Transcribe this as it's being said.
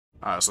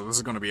Alright, so this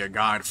is going to be a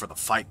guide for the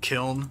fight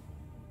kiln,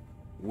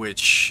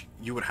 which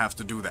you would have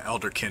to do the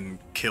Elderkin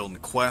Kiln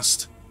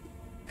quest,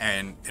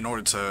 and in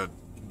order to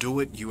do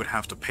it, you would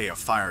have to pay a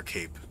fire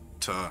cape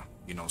to,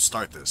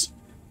 start this.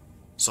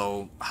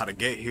 So how to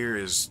get here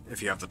is,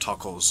 if you have the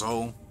Taco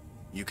Zo,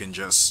 you can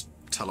just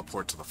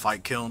teleport to the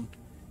fight kiln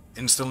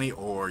instantly,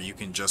 or you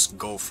can just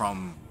go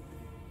from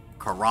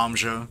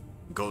Karamja,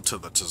 go to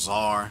the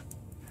Tazar,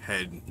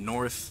 head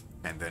north,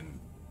 and then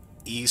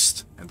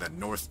east, and then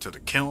north to the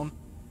kiln.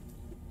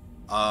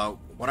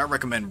 What I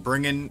recommend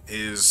bringing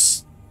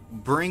is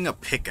bring a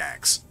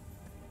pickaxe.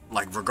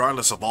 Like,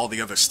 regardless of all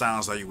the other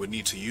styles that you would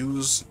need to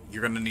use,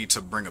 you're gonna need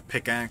to bring a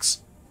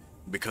pickaxe,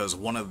 because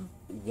one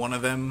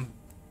of them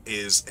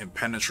is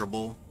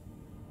impenetrable,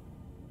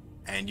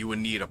 and you would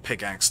need a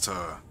pickaxe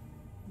to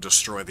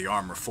destroy the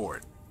armor for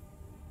it.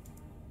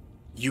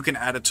 You can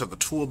add it to the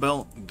tool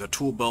belt. The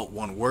tool belt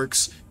one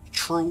works,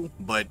 true,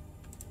 but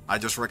I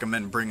just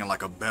recommend bringing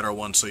like a better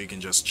one so you can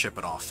just chip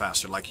it off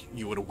faster. Like,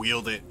 you would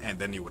wield it and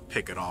then you would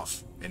pick it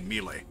off in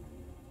melee.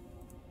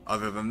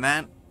 Other than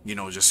that,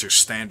 just your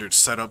standard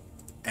setup,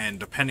 and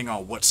depending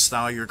on what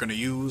style you're going to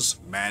use,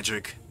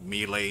 magic,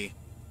 melee,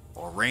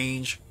 or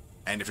range,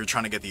 and if you're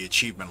trying to get the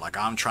achievement, like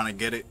I'm trying to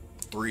get it,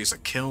 3 is a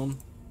kiln,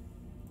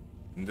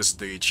 and this is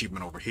the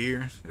achievement over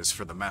here, is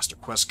for the Master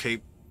Quest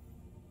Cape,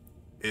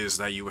 is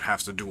that you would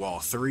have to do all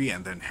 3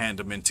 and then hand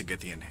them in to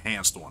get the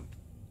enhanced one,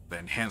 the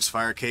enhanced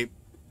fire cape.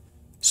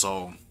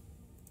 So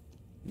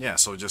yeah,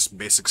 so just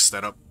basic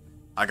setup.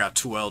 I got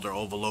 2 Elder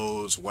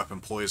Overloads,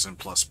 Weapon Poison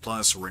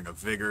 ++, Ring of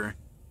Vigor,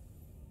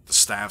 the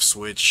Staff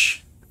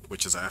Switch,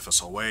 which is a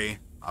FSOA.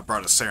 I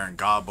brought a Saren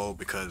Gabo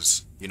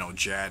because,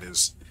 Jad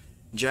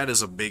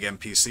is a big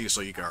NPC,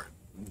 so you gotta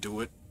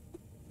do it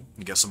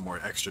and get some more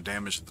extra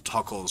damage. The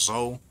Taco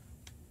Zo,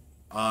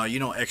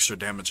 extra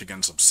damage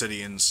against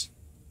Obsidians,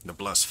 the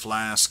Blessed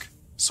Flask,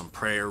 some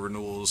prayer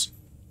renewals,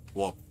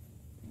 well,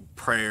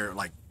 prayer,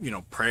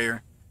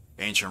 prayer,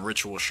 Ancient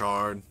Ritual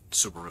Shard,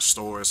 Super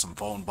Restore, some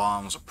Bone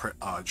Bombs,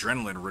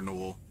 Adrenaline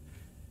Renewal,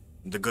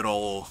 the good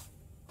old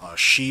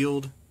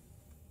Shield,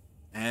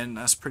 and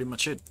that's pretty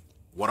much it.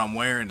 What I'm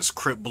wearing is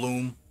Crypt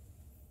Bloom,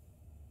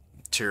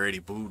 Tier 80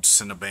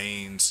 Boots,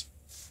 Cinnabanes,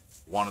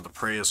 one of the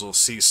Appraisal,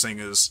 Sea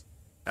Singers,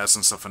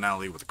 Essence of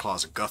Finale with the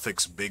Closet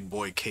Gothics, Big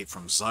Boy Cape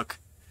from Zuck,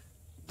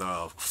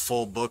 the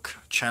full book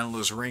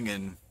Chandler's Ring,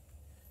 and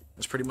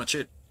that's pretty much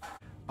it.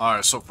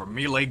 Alright, so for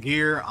melee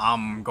gear,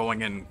 I'm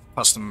going in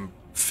custom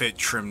fit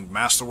trimmed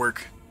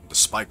masterwork, the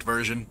spiked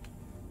version,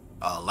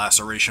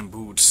 laceration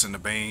boots,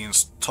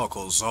 Cinnabanes,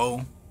 Taco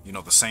Zo,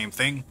 the same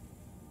thing.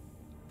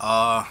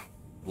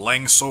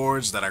 Lang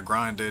swords that I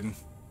grinded,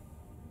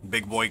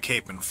 Big Boy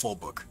Cape, and full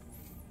book.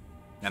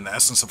 And the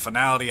Essence of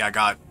Finality, I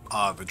got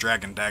the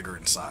Dragon Dagger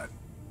inside.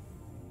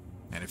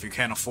 And if you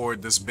can't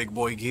afford this big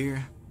boy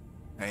gear,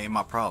 that ain't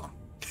my problem.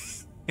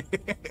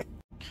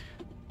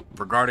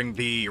 Regarding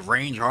the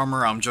range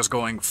armor, I'm just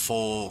going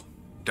full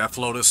Death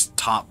Lotus,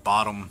 top,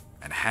 bottom,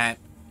 and hat.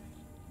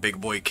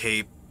 Big Boy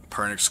Cape,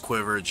 Pernix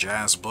Quiver,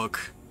 Jazz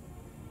Book,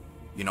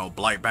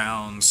 Blight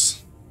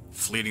Bounds,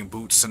 Fleeting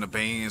Boots,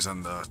 Cinnabanes,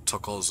 and the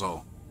Taco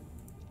Zo.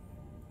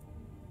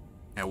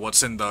 And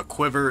what's in the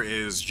quiver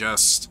is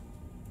just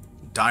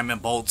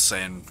Diamond Bolts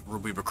and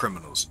Ruby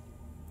Criminals.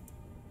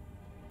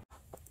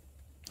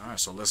 Alright,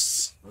 so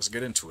let's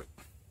get into it.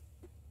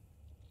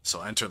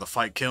 So enter the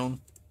fight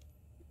kiln.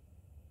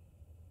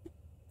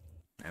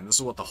 And this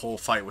is what the whole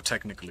fight would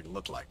technically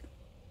look like.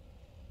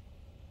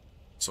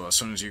 So as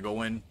soon as you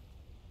go in,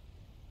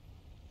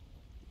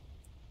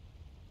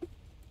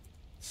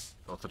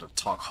 go to the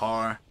talk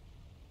hard.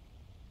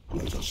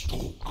 Let us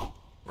talk.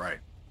 Right.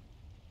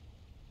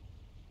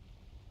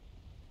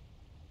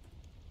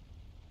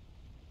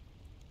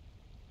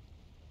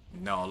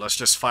 No, let's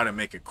just fight and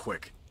make it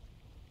quick.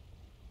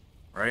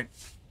 Right?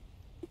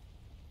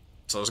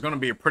 So it's going to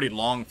be a pretty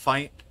long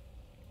fight.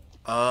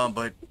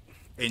 But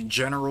in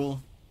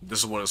general, this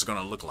is what it's going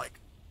to look like.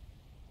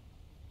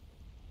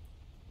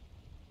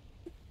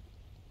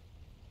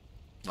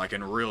 Like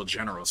in a real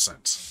general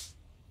sense.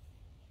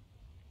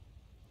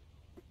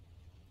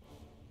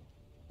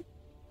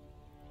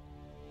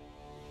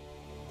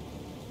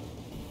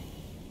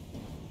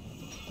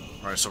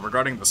 Alright, so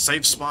regarding the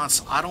safe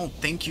spots, I don't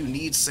think you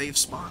need safe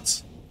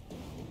spots.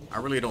 I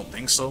really don't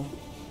think so.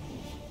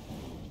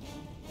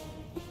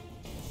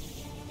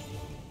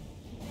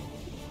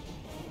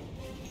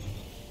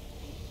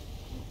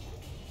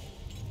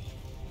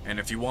 And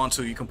if you want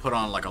to, you can put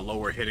on like a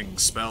lower hitting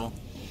spell.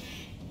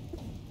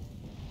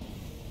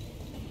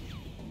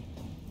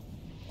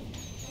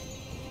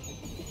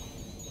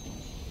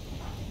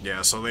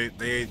 Yeah, so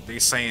they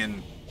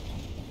saying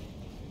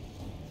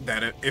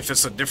that if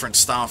it's a different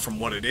style from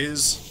what it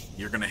is,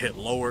 you're gonna hit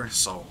lower.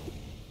 So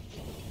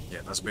yeah,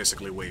 that's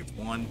basically wave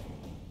 1.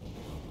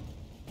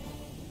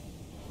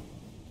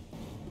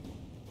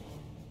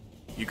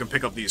 You can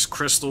pick up these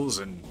crystals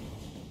and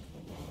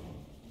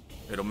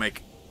it'll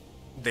make,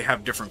 they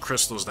have different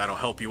crystals that'll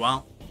help you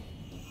out.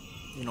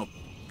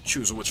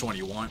 Choose which one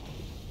you want.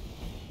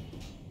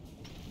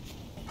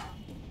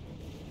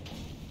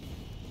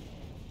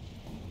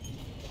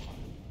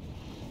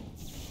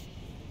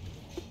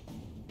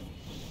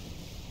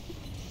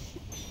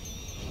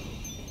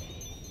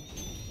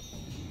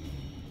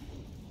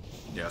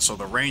 Yeah, so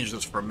the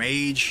ranges for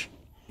mage,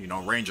 you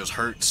know, ranges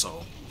hurt,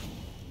 so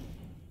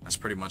that's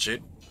pretty much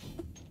it.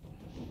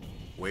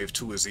 Wave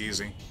 2 is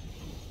easy.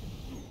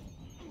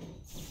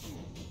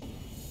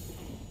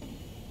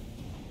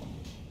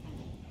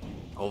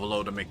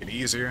 Overload to make it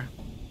easier.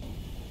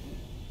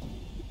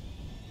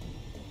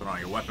 Put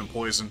on your weapon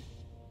poison.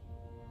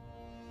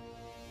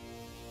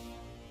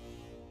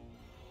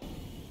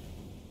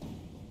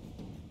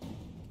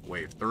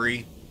 Wave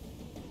 3.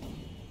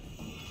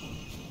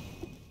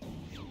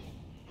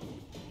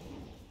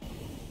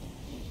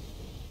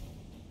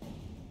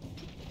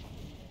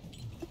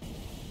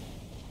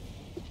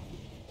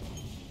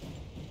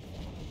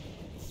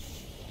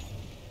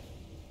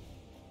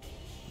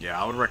 Yeah,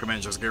 I would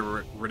recommend just get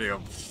rid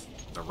of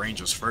the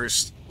ranges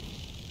first,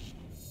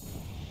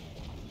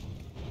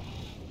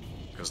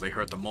 because they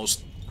hurt the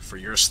most for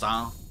your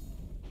style.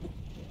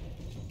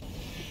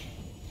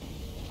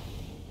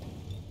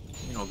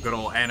 You know, good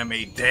old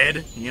anime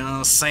dead, you know what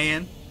I'm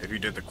saying? If you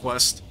did the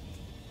quest.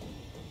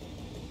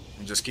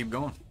 And just keep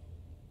going.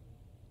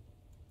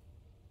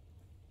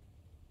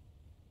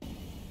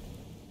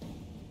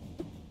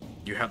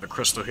 You have the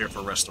crystal here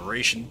for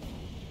restoration.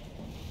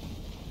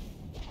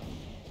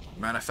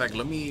 Matter of fact,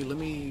 let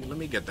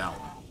me get that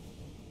one.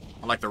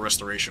 I like the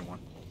restoration one.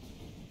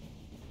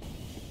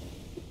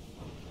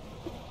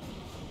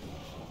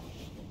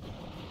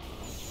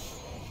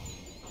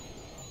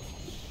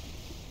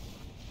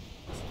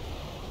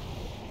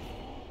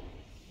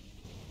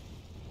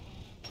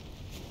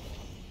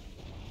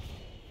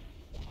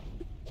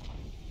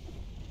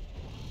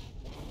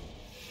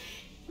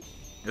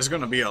 It's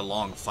gonna be a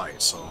long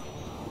fight, so.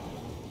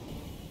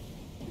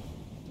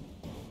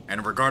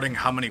 And regarding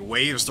how many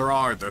waves there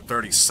are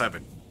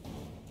 37.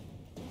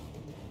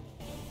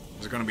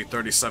 There's gonna be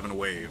 37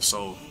 waves,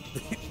 so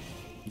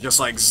just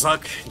like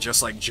Zuck,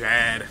 just like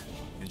Jad,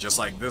 and just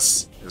like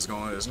this, it's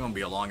gonna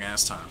be a long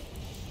ass time.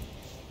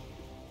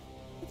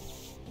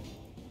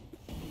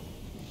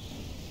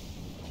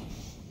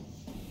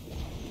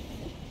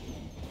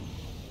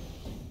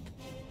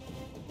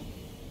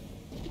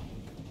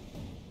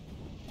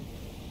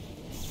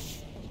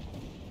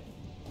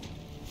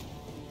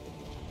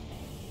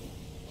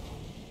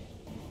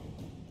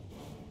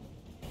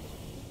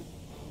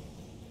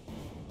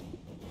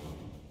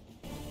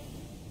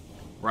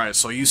 Right,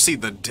 so you see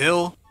the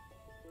dill,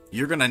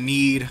 you're gonna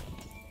need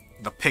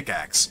the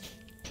pickaxe.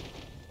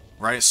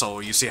 Right,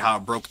 so you see how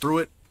it broke through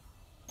it?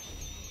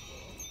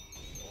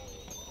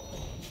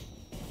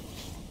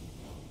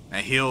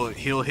 And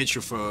he'll hit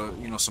you for,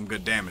 you know, some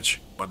good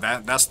damage. But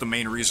that's the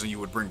main reason you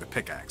would bring the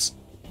pickaxe.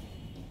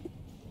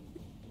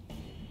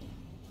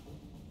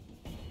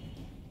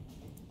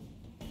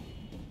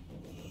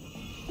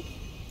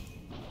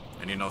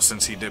 And you know,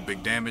 since he did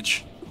big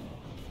damage,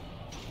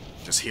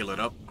 just heal it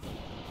up.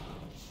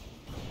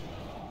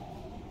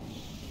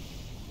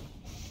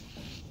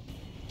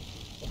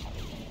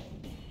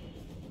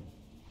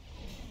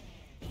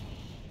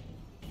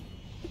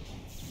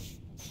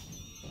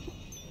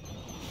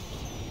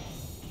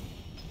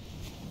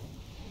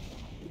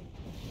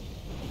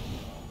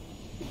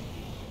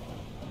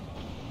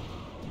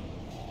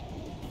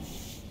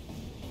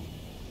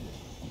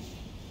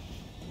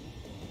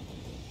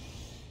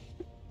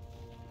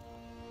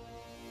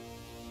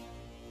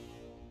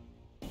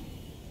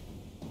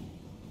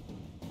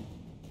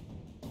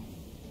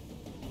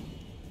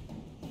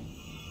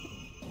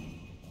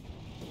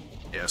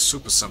 Yeah,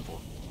 super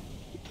simple.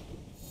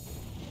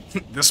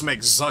 This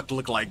makes Zuck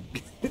look like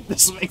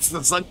this makes the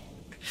Zuck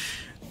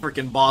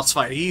freaking boss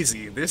fight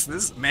easy. This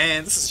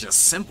is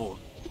just simple.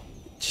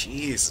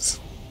 Jesus.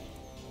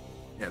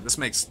 Yeah, this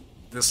makes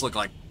this look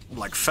like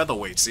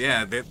featherweights.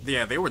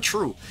 Yeah, they were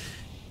true.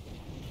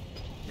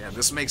 Yeah,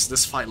 this makes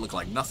this fight look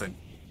like nothing.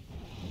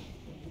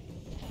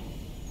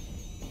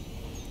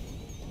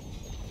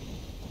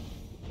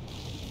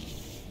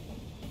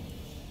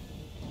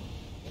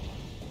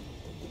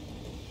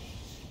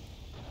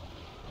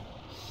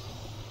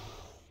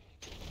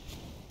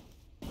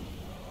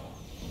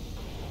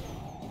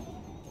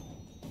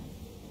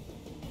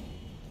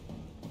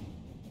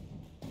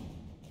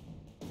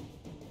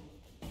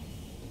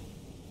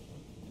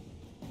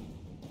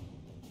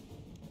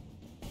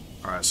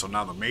 Alright, so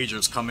now the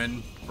majors come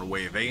in for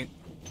wave 8.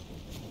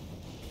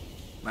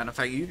 Matter of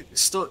fact, you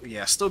still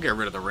get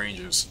rid of the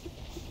rangers.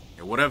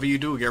 Yeah, whatever you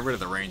do, get rid of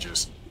the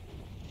rangers.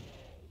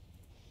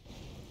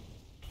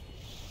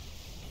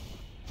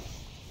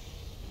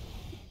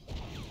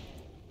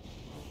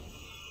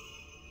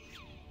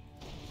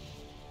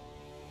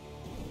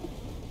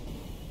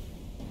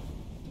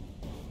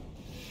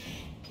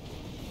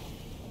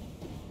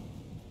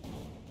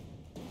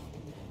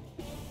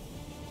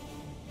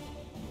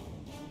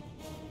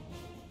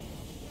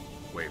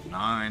 Wave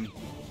 9.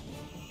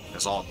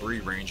 There's all 3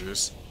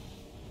 rangers.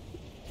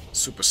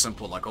 Super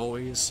simple like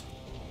always.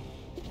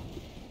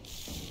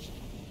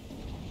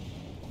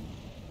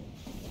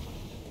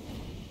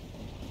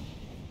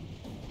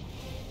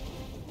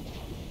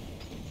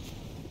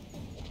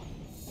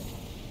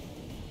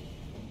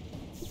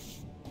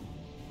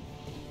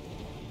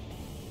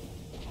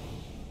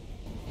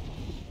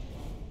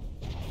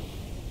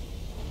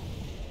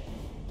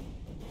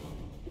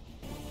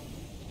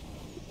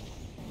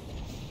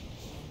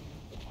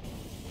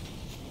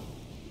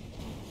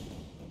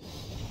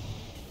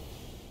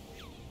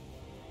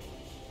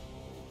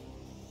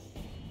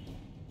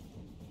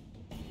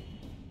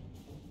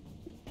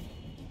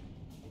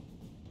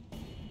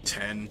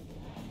 10.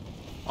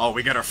 Oh,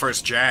 we got our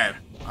first Jad.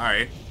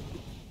 Alright.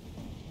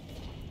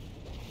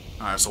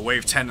 Alright, so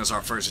wave 10 is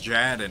our first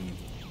Jad, and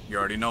you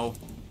already know.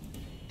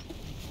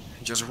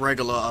 Just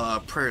regular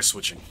prayer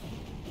switching.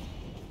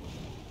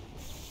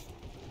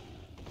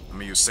 I'm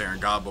gonna use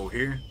Serengabo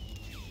here.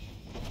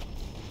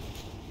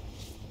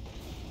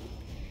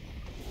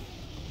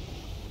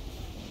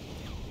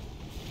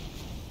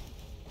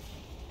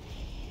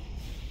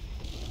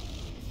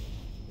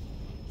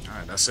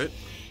 Alright, that's it.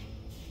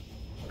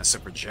 That's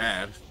it for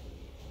Jad.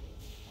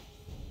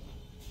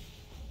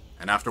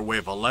 And after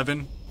wave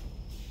 11,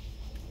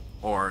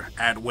 or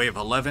at wave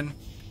 11,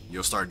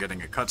 you'll start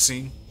getting a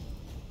cutscene.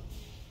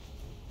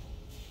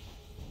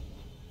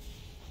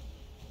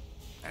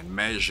 And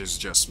Mej is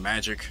just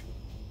magic.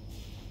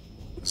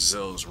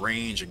 Zill's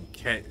range and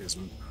Ket is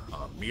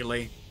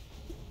melee.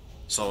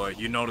 So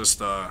you notice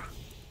the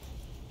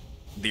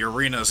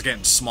arena is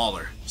getting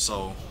smaller.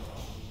 So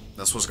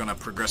that's what's gonna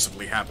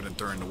progressively happen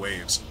during the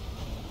waves.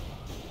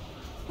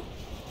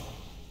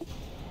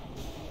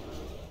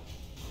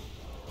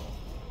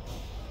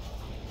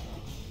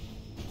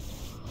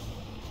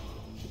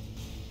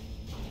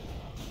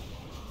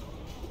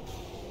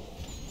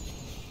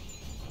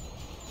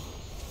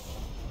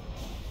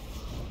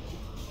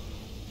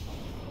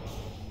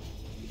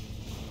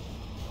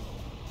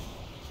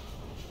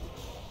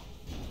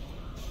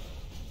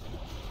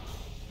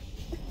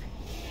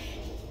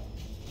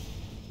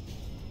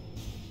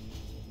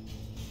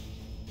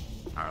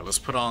 Alright, let's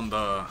put on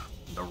the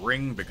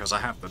ring because I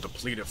have to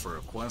deplete it for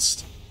a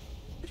quest.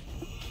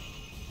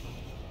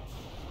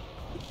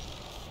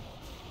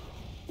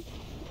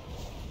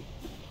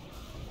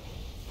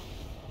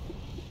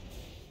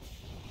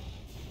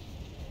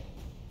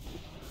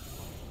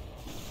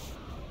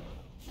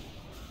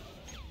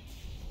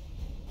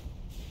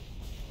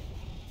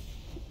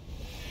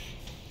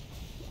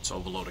 Let's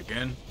overload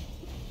again.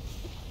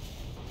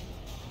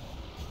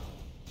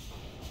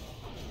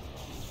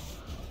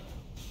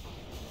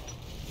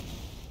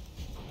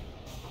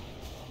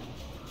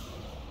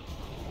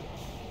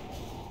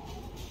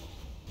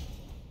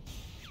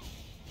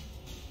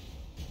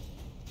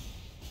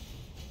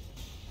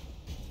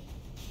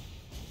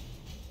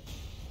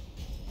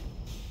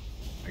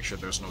 Make sure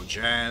there's no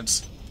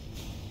Jads.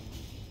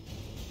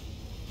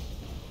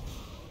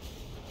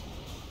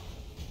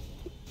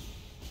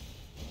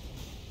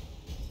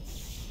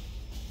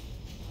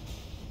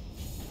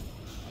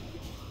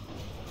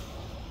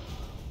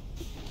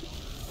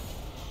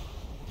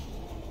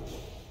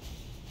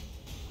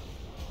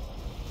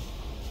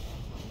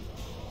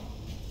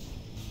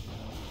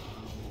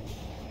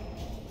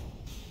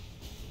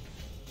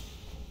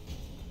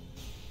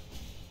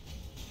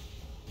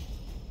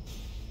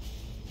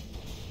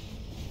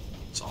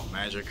 It's all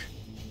magic.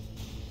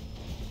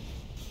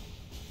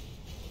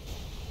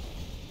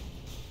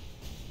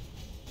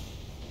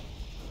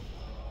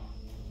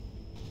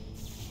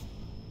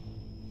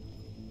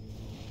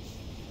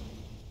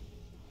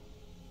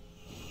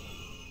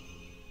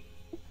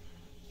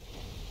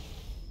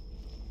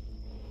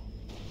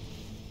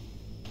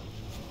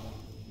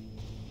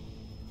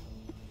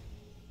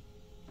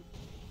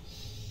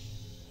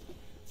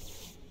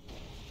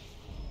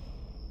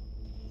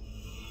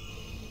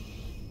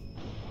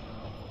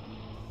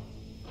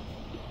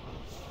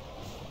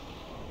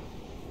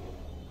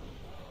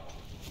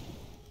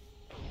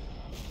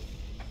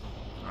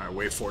 Alright,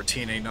 wave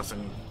 14 ain't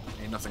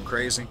nothing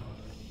crazy.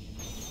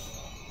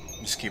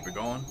 Just keep it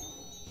going.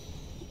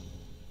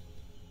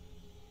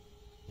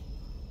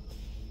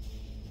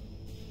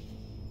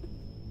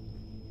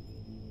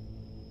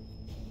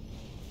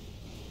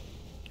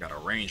 Got a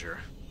ranger.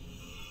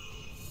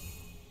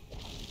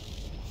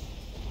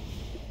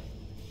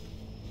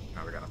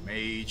 Now we got a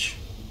mage.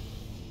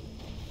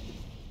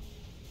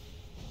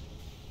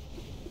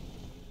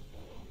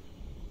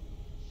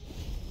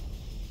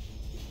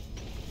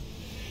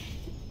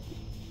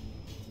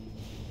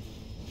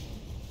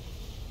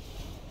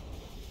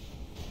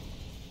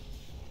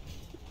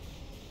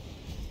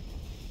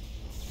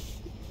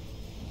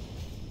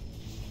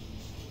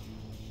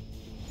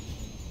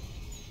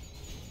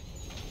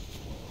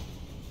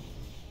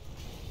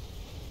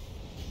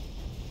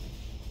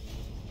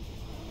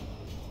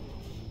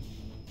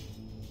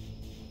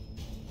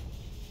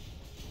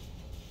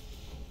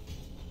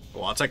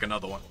 Well, I'll take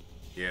another one.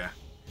 Yeah.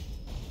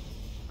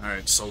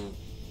 Alright, so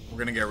we're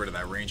gonna get rid of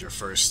that ranger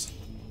first.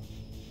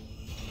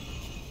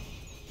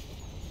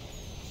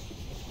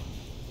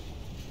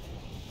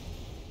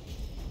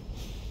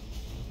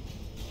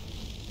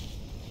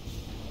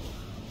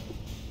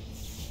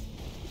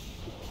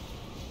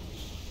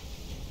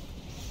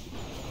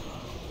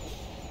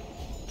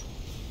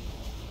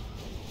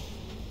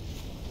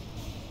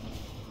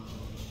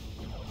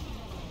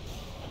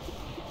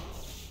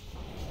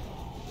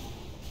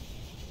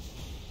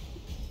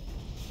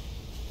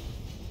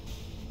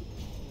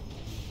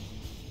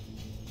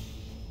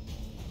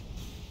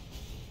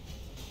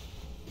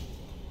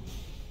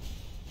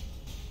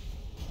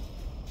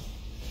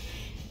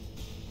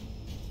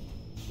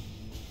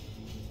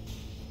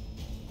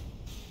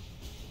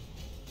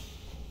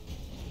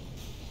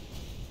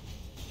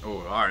 Oh,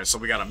 alright, so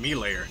we got a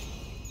meleeer.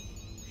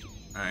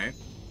 Alright.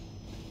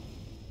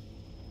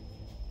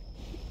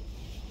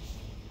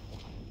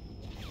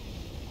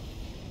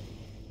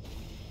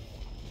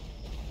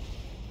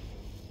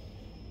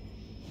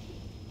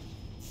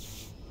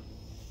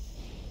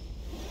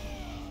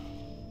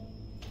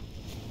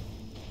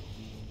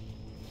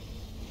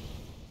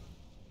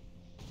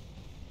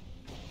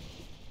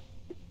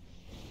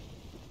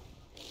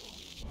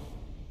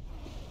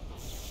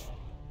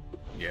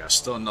 Yeah,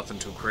 still nothing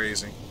too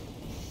crazy.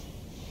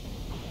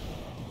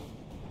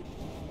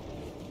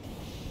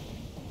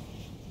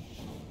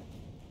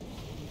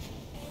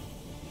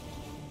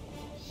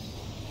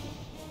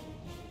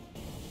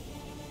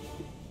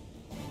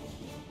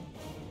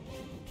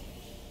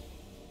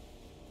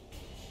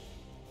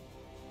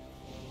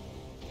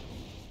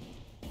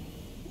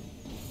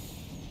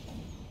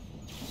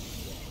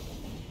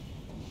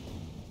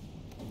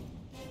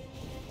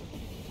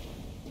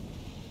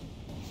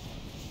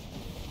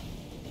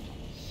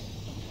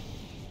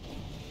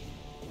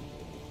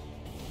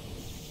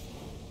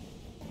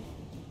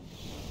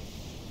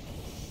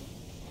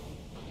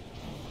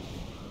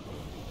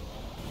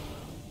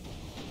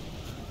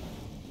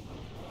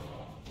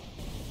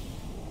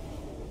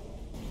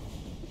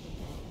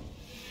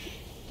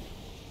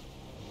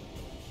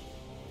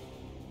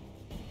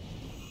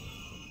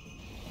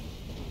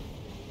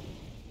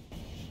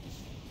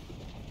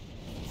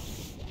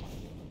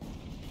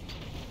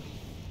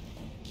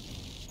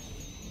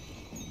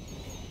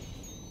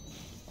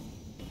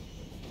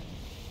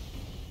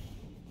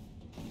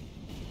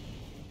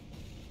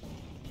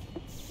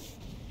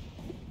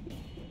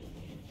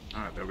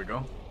 Alright, there we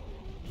go.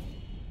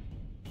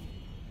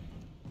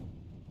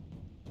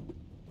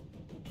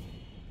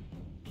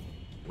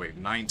 Wave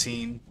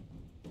 19.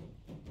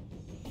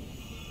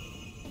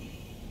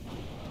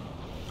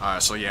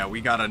 Alright, so yeah,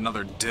 we got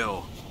another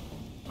dill.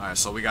 Alright,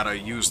 so we gotta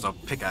use the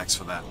pickaxe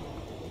for that.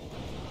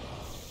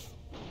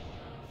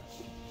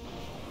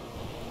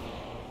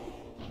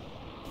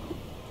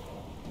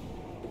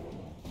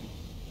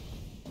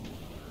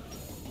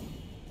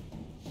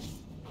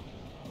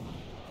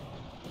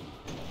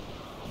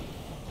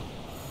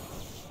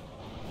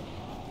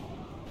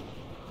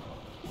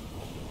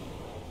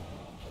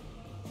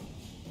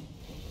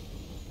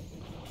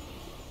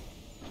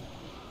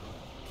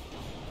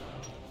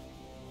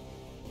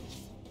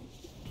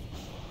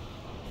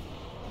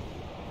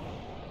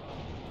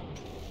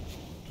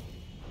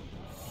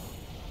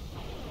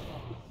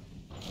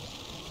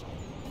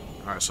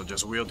 Alright, so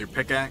just wield your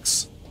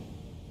pickaxe.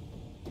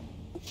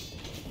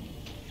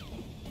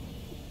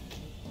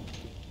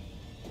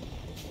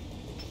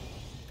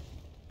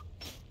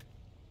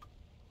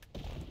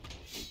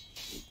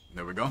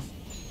 There we go.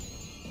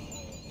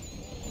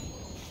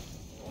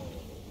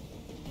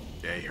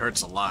 Yeah, he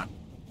hurts a lot.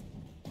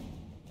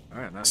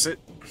 Alright, that's it.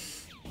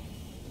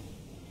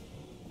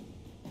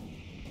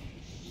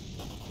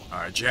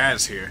 Alright,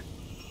 Jazz here.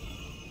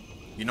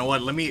 You know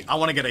what, I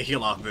want to get a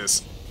heal off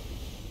this.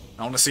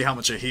 I want to see how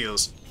much it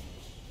heals.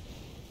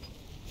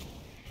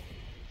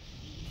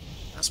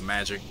 That's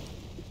magic.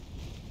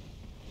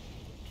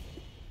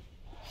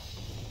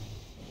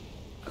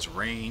 That's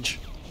range.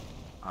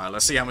 Alright,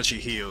 let's see how much he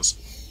heals.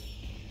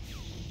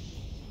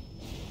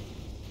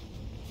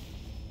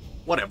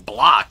 What, it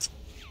blocked?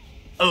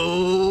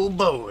 Oh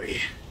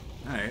boy.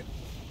 Alright.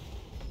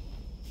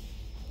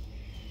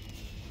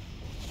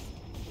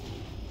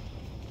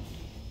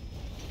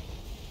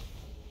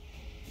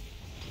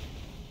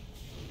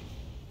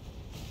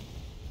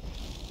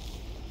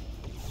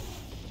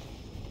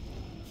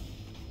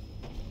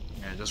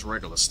 Yeah, just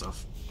regular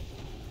stuff.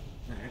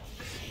 Alright.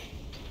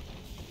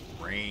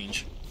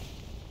 Range.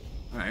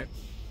 Alright.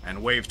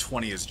 And wave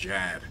 20 is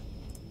Jad.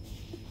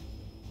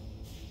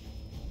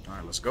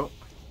 Alright, let's go.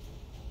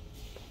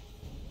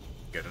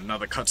 Get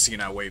another cutscene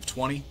at wave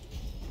 20.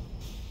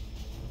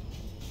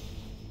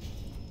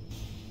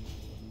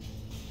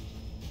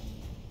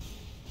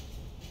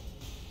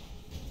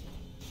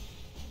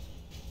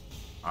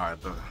 Alright,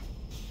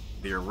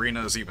 the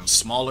arena is even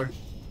smaller.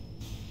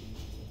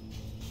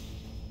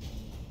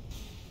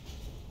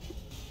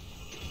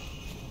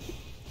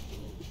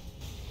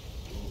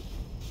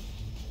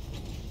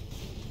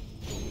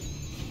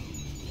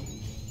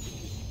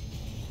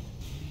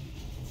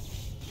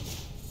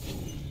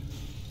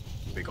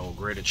 Big old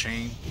graded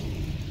chain.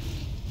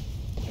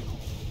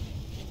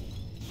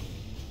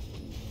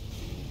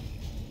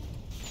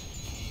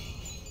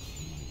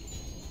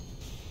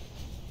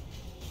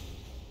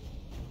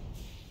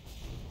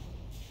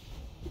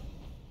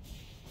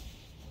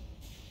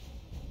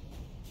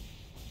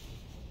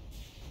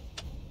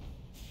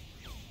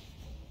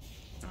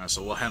 Alright,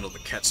 so we'll handle the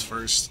cats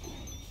first.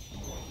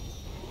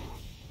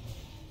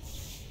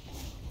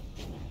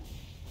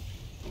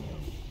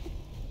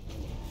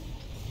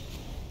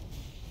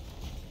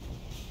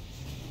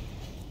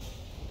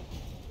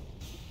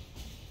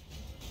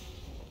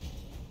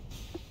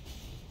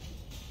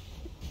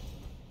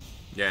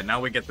 Yeah,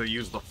 now we get to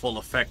use the full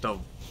effect of...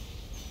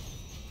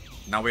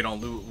 Now we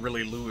don't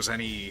really lose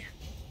any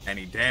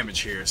any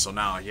damage here. So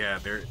now, yeah,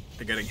 they're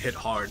getting hit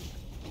hard.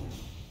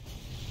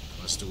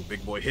 Let's do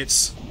big boy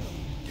hits.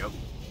 Yep.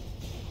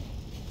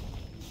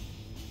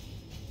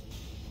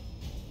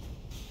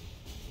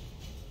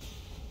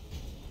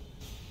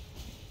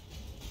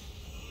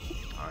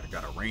 Alright, I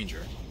got a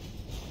ranger.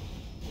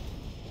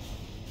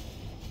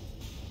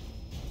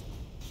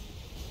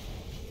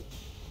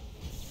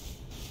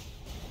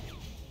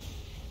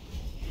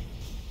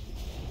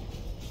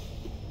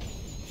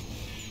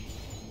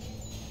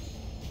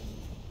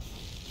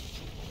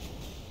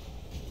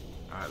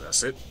 Alright,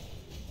 that's it.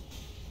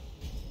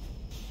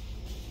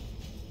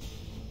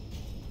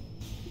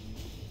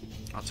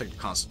 I'll take the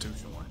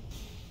Constitution one.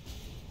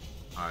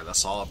 Alright,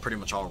 that's all, pretty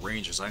much all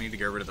ranges. I need to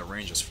get rid of the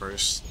ranges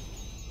first.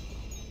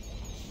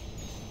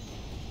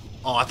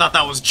 Oh, I thought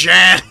that was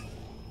Jad!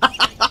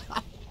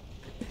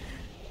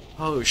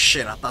 Oh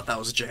shit, I thought that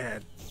was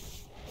Jad.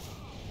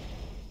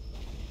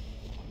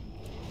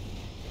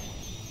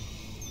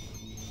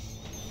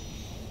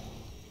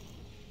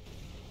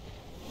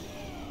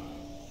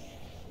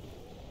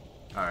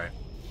 Alright.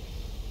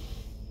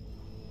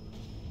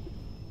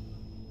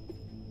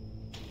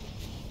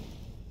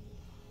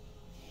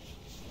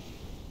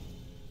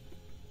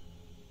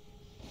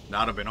 That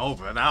would have been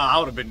over. Now I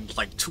would have been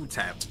like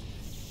 2-tapped.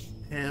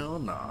 Hell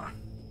nah. Alright.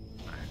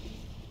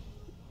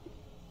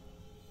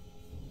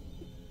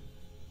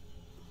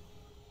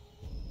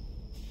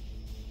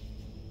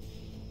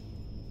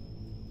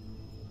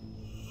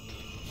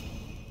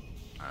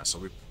 Alright,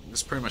 so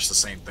it's pretty much the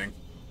same thing.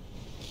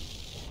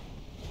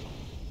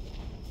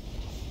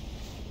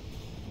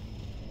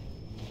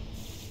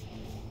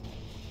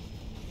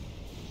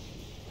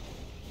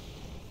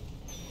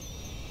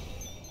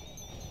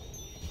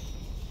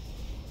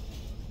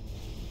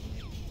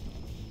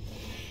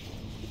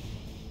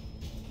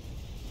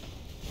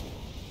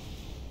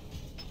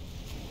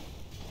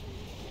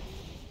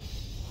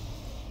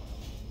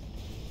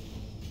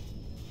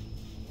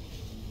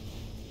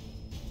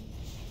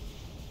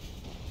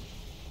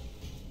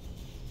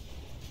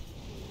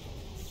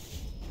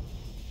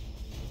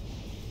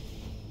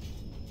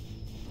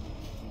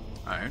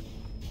 Alright.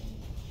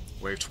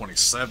 Wave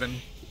 27.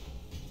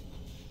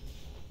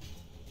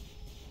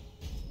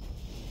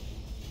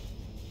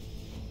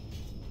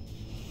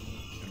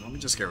 And let me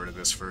just get rid of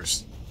this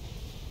first.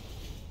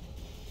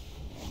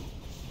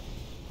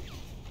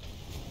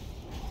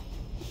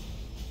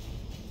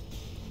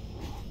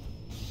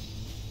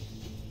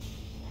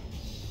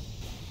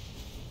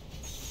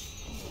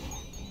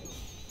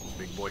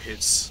 Big boy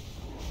hits.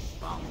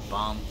 Bomb,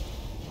 bomb.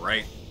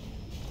 Right.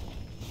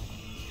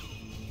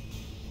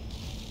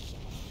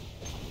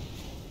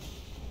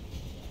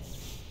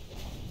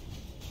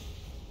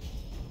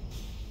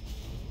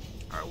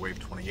 Alright, wave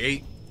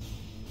 28.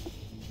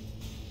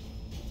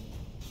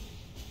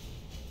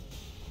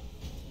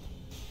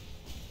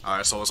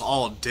 Alright, so it's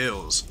all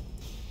dills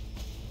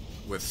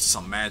with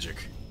some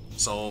magic.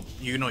 So,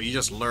 you know, you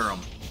just lure them.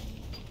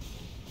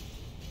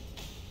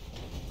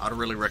 I'd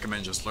really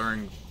recommend just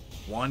luring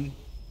one.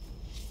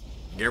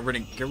 Get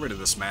rid of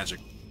this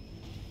magic.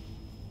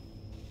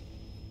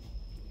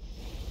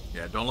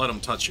 Yeah, don't let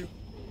them touch you.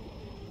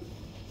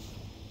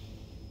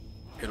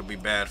 It'll be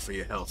bad for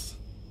your health.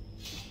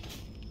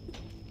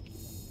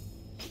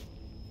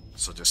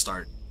 So just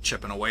start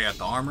chipping away at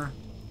the armor.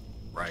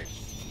 Right.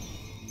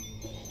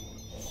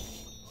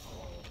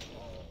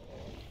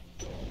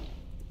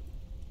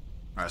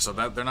 Alright, so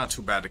they're not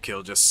too bad to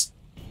kill. Just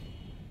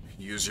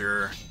use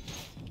the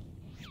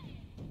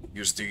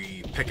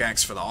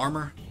pickaxe for the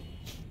armor.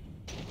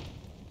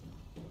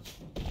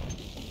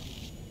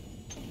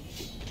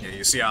 Yeah,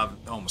 you see how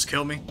it almost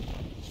killed me?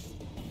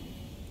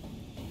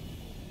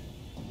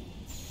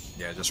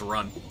 Yeah, just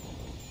run.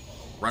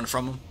 Run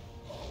from them.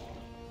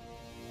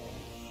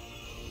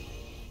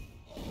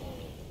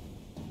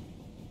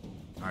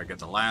 Alright, get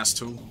the last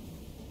two.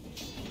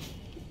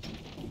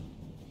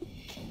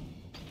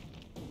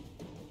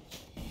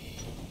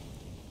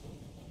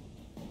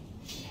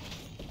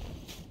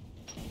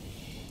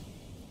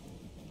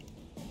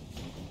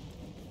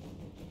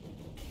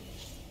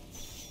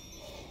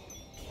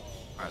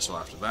 Alright, so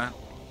after that,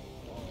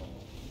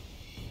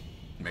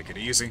 make it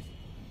easy.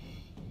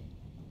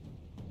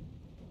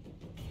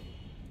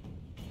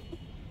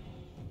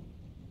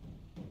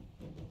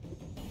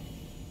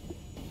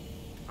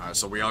 Alright,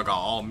 so we all got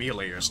all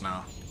meleeers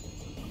now.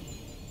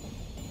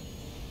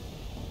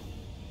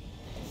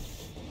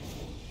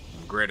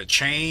 Greater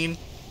chain.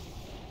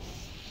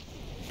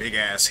 Big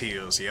ass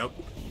heals, yep.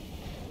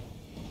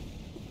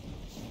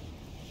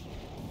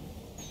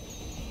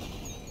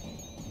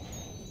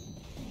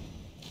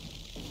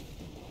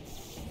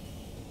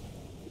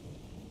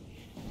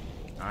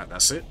 Alright,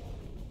 that's it.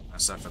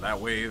 That's that for that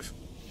wave.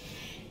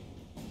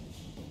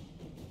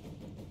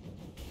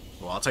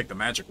 Well, I'll take the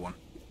magic one.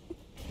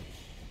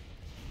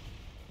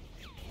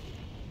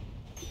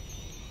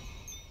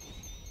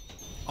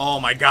 Oh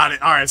my god,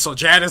 alright, so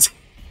Jad is...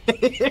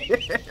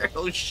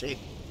 Oh shit.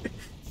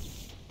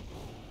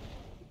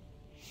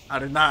 I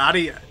did not,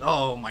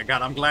 oh my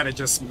god, I'm glad it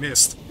just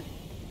missed.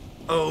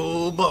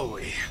 Oh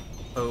boy.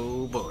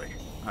 Oh boy.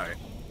 Alright.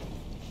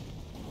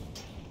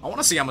 I want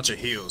to see how much it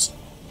heals.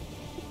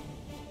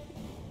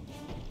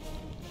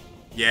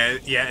 Yeah,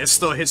 it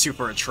still hits you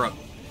for a truck.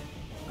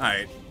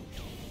 Alright.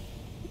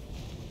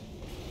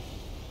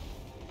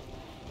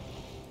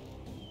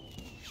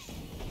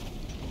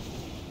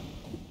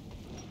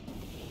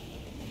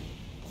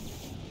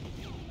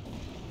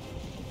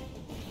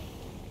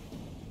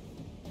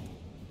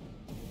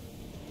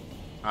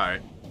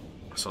 Alright.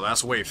 So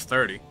that's wave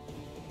 30.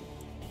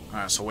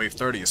 Alright, so wave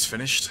 30 is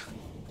finished.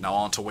 Now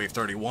on to wave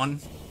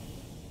 31.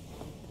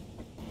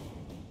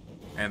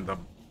 And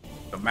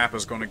the map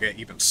is going to get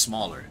even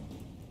smaller.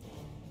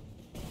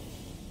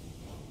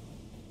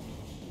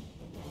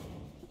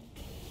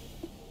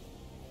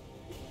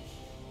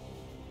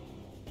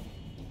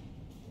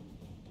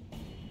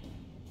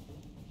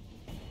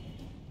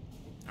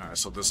 Alright,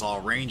 so this is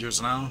all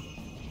rangers now.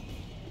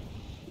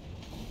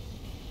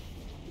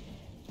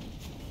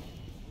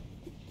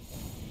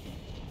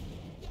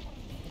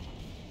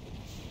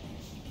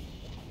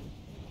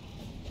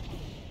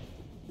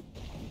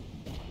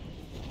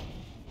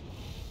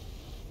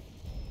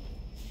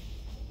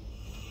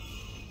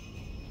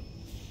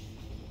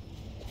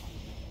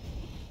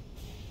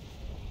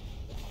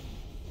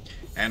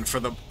 And for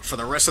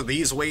the rest of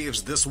these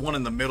waves, this one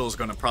in the middle is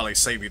gonna probably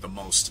save you the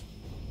most.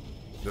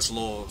 This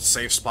little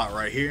safe spot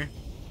right here.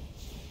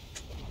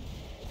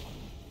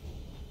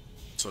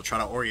 So try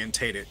to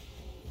orientate it.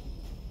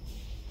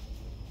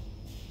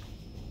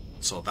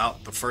 So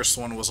that the first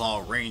one was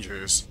all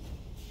rangers.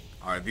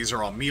 Alright, these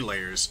are all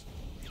meleeers.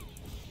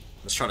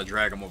 Let's try to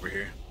drag them over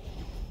here.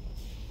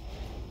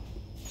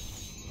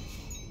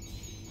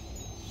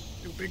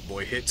 Do big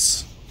boy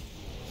hits.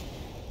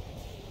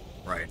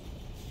 Right.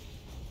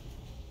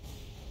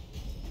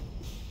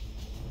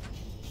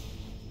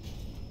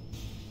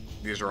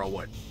 These are all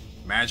what?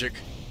 Magic?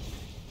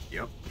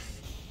 Yep.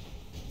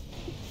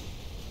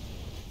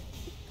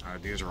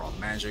 Alright, these are all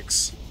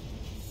magics.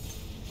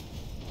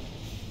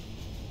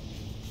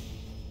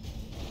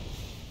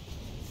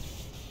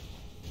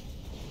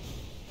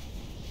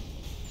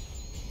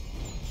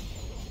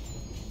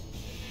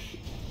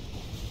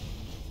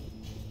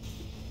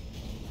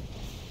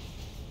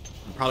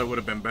 Probably would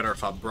have been better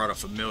if I brought a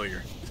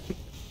familiar.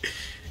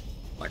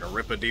 Like a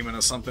Ripper Demon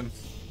or something.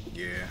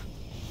 Yeah.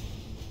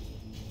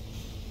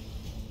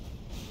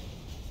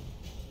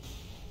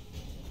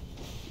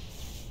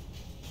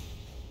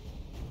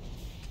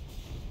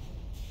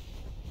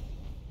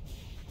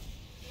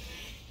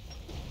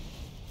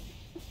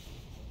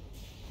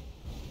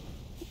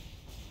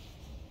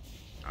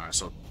 Alright,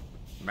 so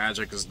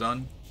magic is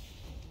done.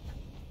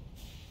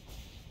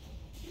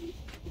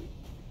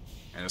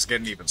 And it's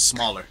getting even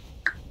smaller.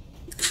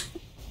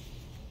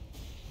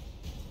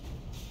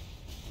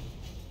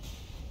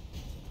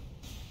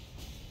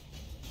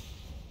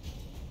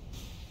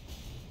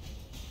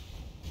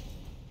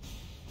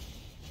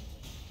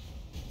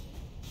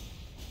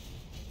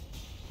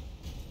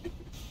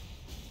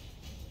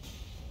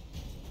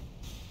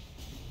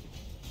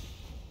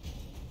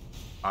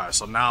 Alright,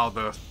 so now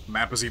the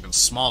map is even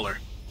smaller.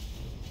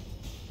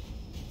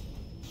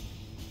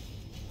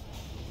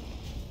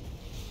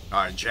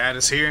 Alright, Jad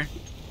is here.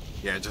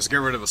 Yeah, just get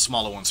rid of the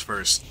smaller ones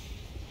first.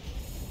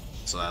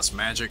 So that's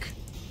magic.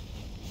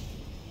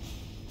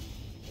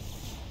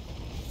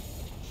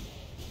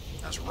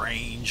 That's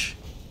range.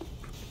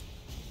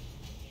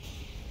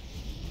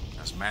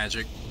 That's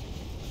magic.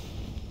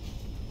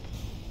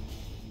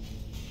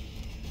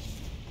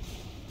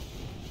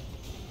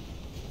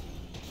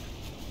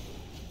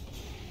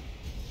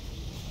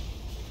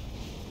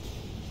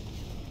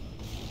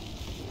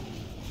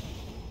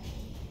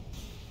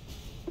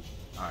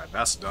 Alright,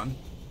 that's done.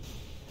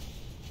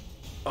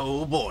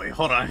 Oh boy,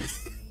 hold on.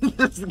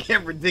 This is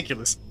getting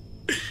ridiculous.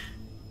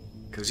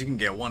 Because you can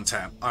get one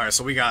tap. Alright,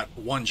 so we got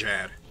one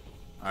Jad.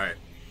 Alright.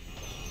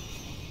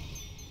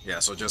 Yeah,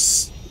 so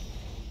just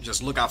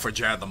look out for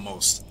Jad the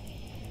most.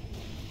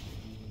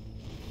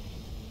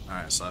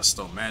 Alright, so that's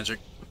still magic.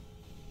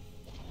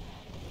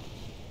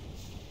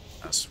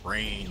 That's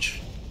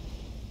range.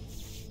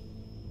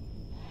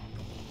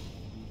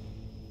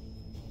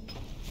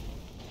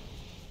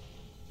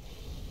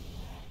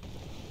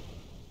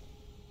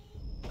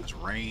 That's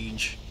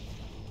range.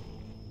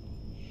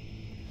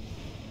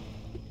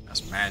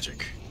 That's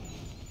magic.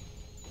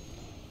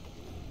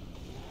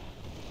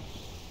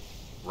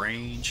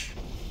 Range.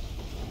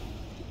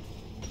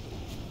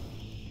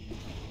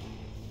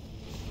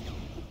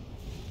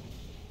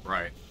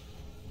 Right.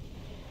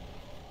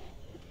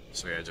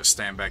 So yeah, just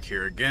stand back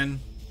here again.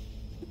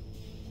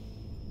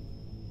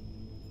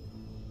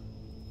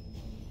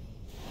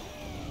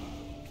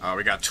 Oh,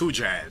 we got two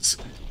Jads.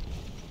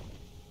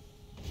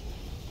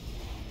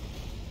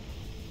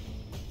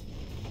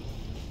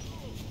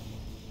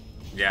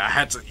 Yeah, I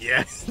had to,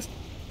 yeah.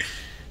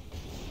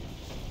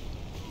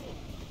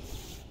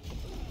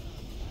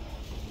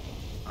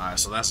 Alright,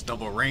 so that's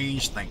double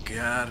range, thank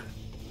God.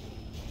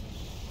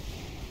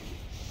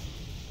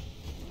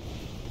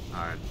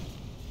 Alright,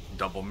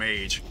 double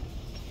mage.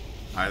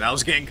 Alright, that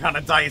was getting kind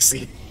of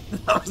dicey.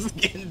 That was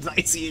getting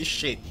dicey as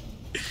shit.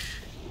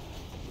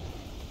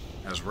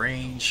 That's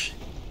range.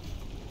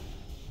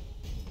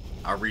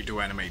 I'll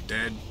redo animate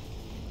dead.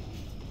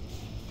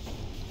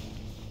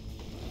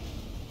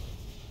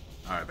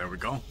 Alright, there we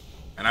go.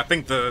 And I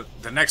think the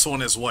next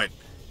one is what?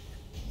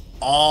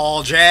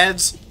 All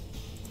Jads?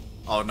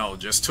 Oh no,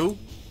 just 2?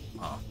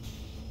 Oh.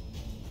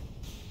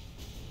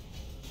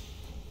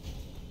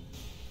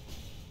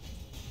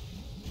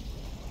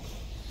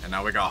 And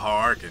now we got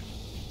Hark and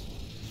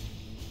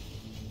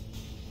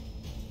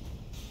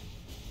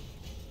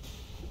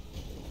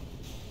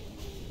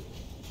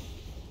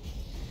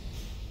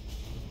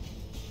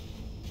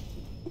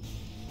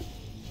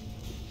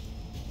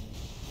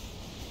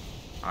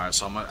alright,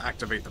 so I'm gonna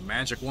activate the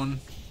magic one.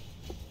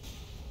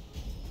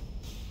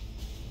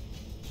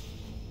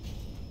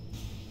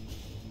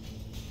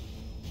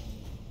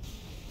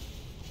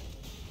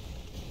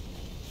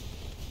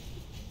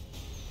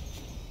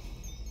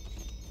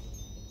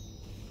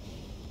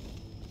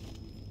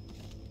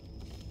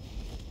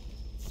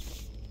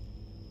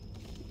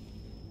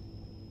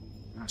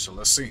 Alright, so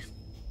let's see.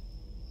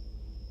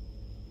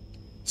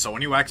 So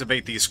when you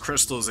activate these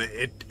crystals,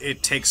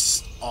 it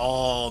takes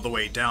all the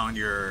way down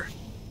your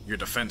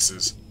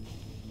defenses,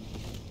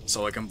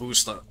 so it can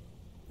boost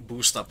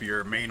up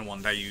your main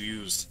one that you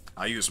used.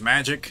 I use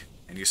magic,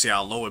 and you see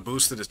how low it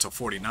boosted it to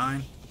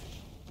 49.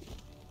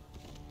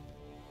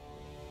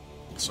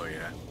 So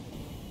yeah.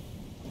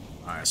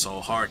 All right, so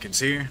Harkin's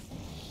here.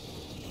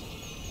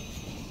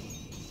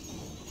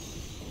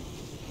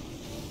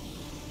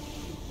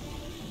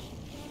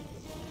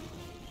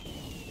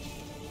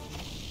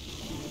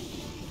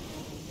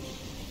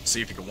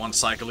 See if you can one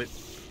cycle it.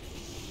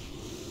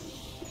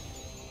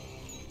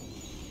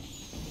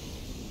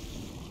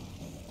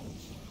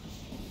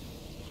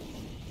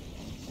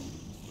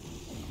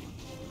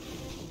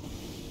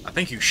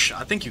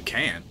 I think you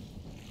can.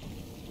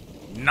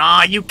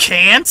 Nah, you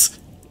can't.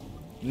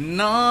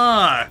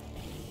 Nah.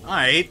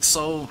 Alright,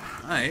 so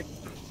alright.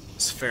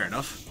 It's fair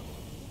enough.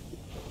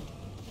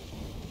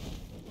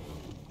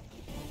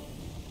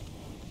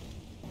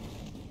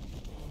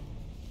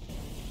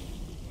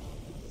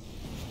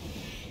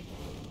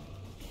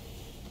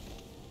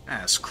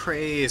 That's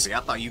crazy. I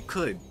thought you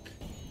could.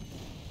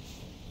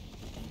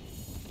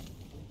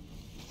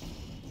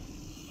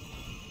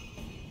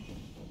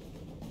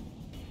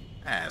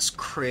 That's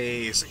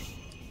crazy.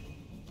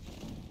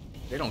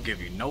 They don't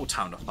give you no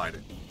time to fight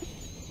it.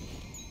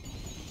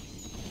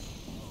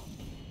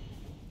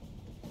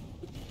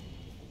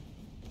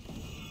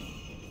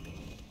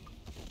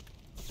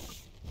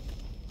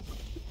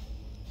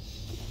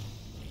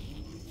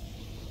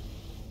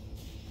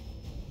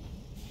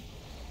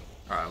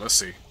 Alright, let's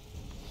see.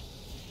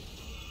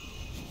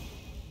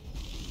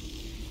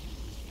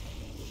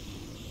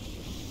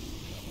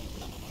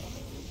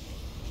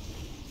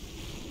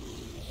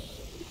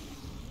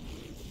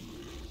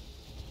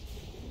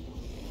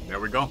 There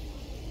we go.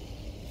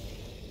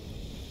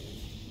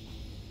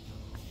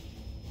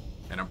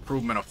 An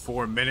improvement of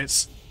 4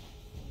 minutes.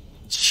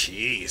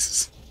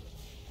 Jesus.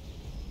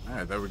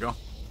 Alright, there we go.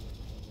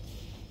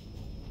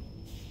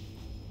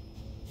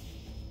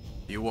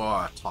 You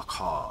are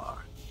Takar.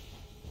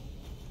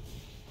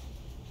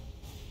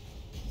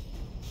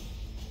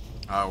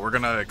 We're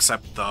gonna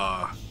accept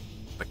the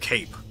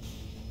cape.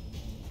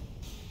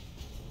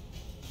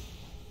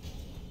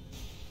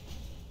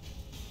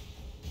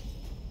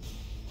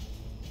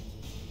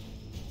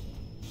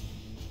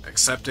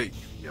 Accept it?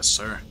 Yes,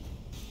 sir.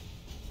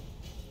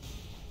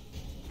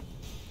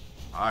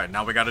 Alright,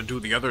 now we gotta do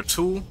the other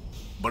 2,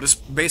 but it's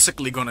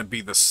basically gonna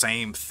be the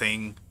same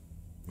thing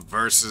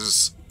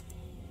versus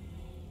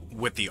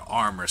with the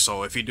armor.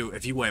 So if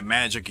you wear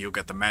magic, you'll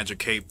get the magic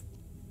cape,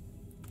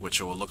 which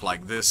will look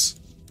like this.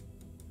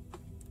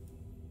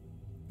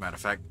 Matter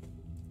of fact,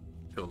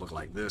 it'll look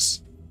like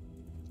this.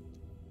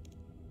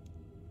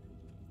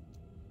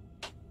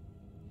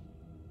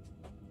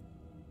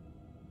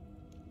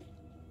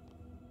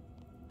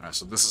 Alright,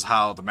 so this is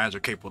how the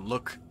magic cape would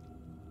look.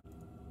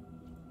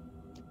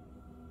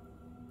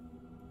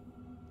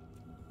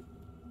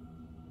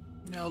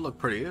 Yeah, it'll look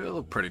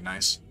pretty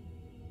nice.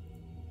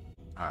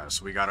 Alright,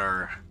 so we got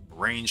our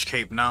range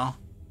cape now.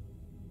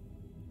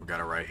 We got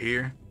it right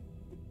here.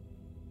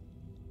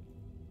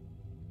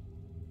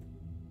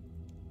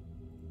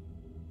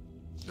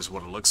 This is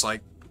what it looks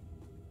like.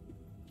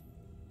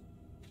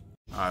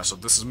 Alright, so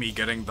this is me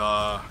getting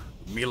the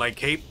melee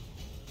cape.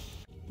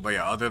 But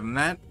yeah, other than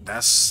that,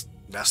 that's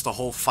the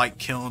whole fight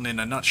Kiln in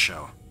a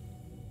nutshell.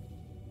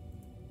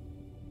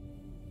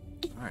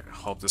 Alright,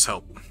 hope this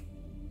helped.